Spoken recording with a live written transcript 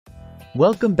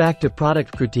Welcome back to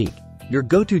Product Critique, your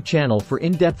go-to channel for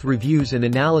in-depth reviews and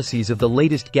analyses of the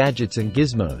latest gadgets and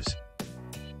gizmos.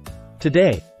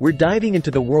 Today, we're diving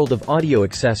into the world of audio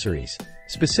accessories,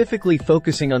 specifically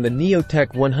focusing on the Neoteck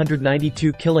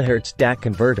 192kHz DAC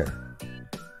converter.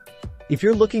 If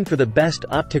you're looking for the best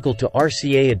optical to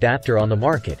RCA adapter on the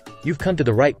market, you've come to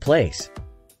the right place.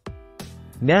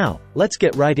 Now, let's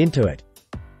get right into it.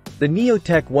 The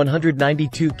Neoteck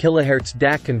 192kHz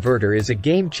DAC converter is a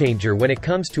game-changer when it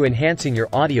comes to enhancing your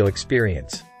audio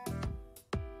experience.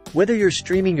 Whether you're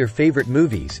streaming your favorite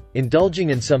movies, indulging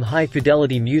in some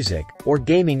high-fidelity music, or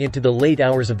gaming into the late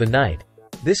hours of the night,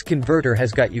 this converter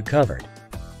has got you covered.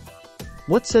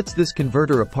 What sets this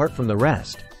converter apart from the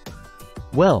rest?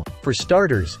 Well, for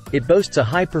starters, it boasts a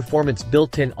high-performance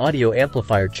built-in audio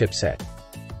amplifier chipset.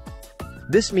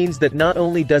 This means that not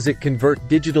only does it convert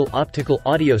digital optical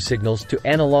audio signals to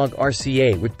analog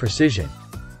RCA with precision,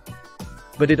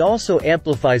 but it also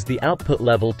amplifies the output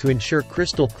level to ensure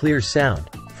crystal clear sound,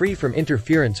 free from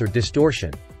interference or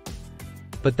distortion.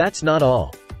 But that's not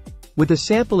all. With a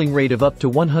sampling rate of up to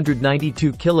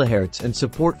 192 kHz and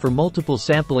support for multiple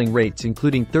sampling rates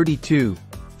including 32,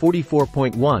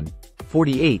 44.1,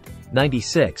 48,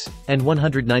 96, and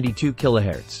 192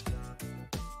 kHz.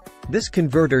 This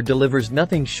converter delivers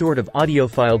nothing short of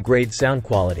audiophile-grade sound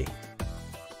quality.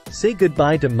 Say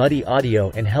goodbye to muddy audio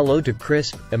and hello to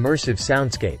crisp, immersive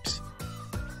soundscapes.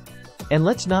 And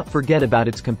let's not forget about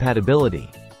its compatibility.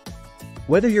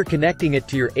 Whether you're connecting it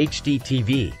to your HD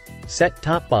TV,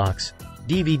 set-top box,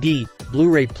 DVD,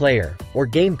 Blu-ray player, or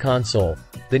game console,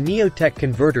 the Neoteck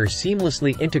converter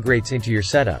seamlessly integrates into your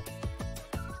setup.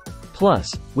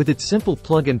 Plus, with its simple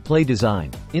plug-and-play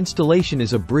design, installation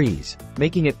is a breeze,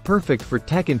 making it perfect for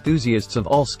tech enthusiasts of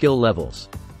all skill levels.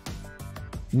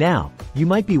 Now, you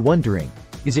might be wondering,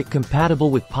 is it compatible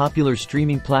with popular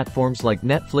streaming platforms like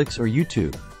Netflix or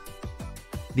YouTube?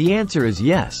 The answer is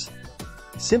yes.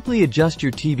 Simply adjust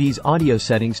your TV's audio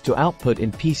settings to output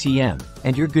in PCM,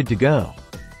 and you're good to go.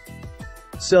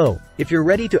 So, if you're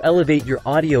ready to elevate your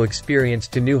audio experience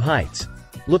to new heights,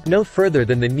 look no further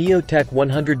than the Neoteck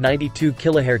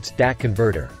 192kHz DAC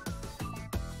converter.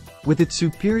 With its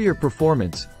superior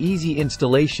performance, easy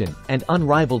installation, and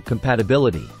unrivaled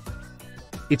compatibility,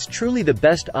 it's truly the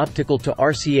best optical to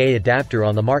RCA adapter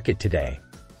on the market today.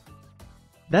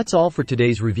 That's all for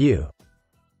today's review.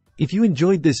 If you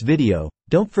enjoyed this video,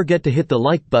 don't forget to hit the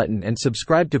like button and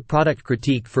subscribe to Product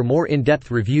Critique for more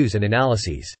in-depth reviews and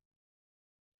analyses.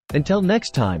 Until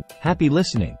next time, happy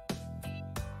listening.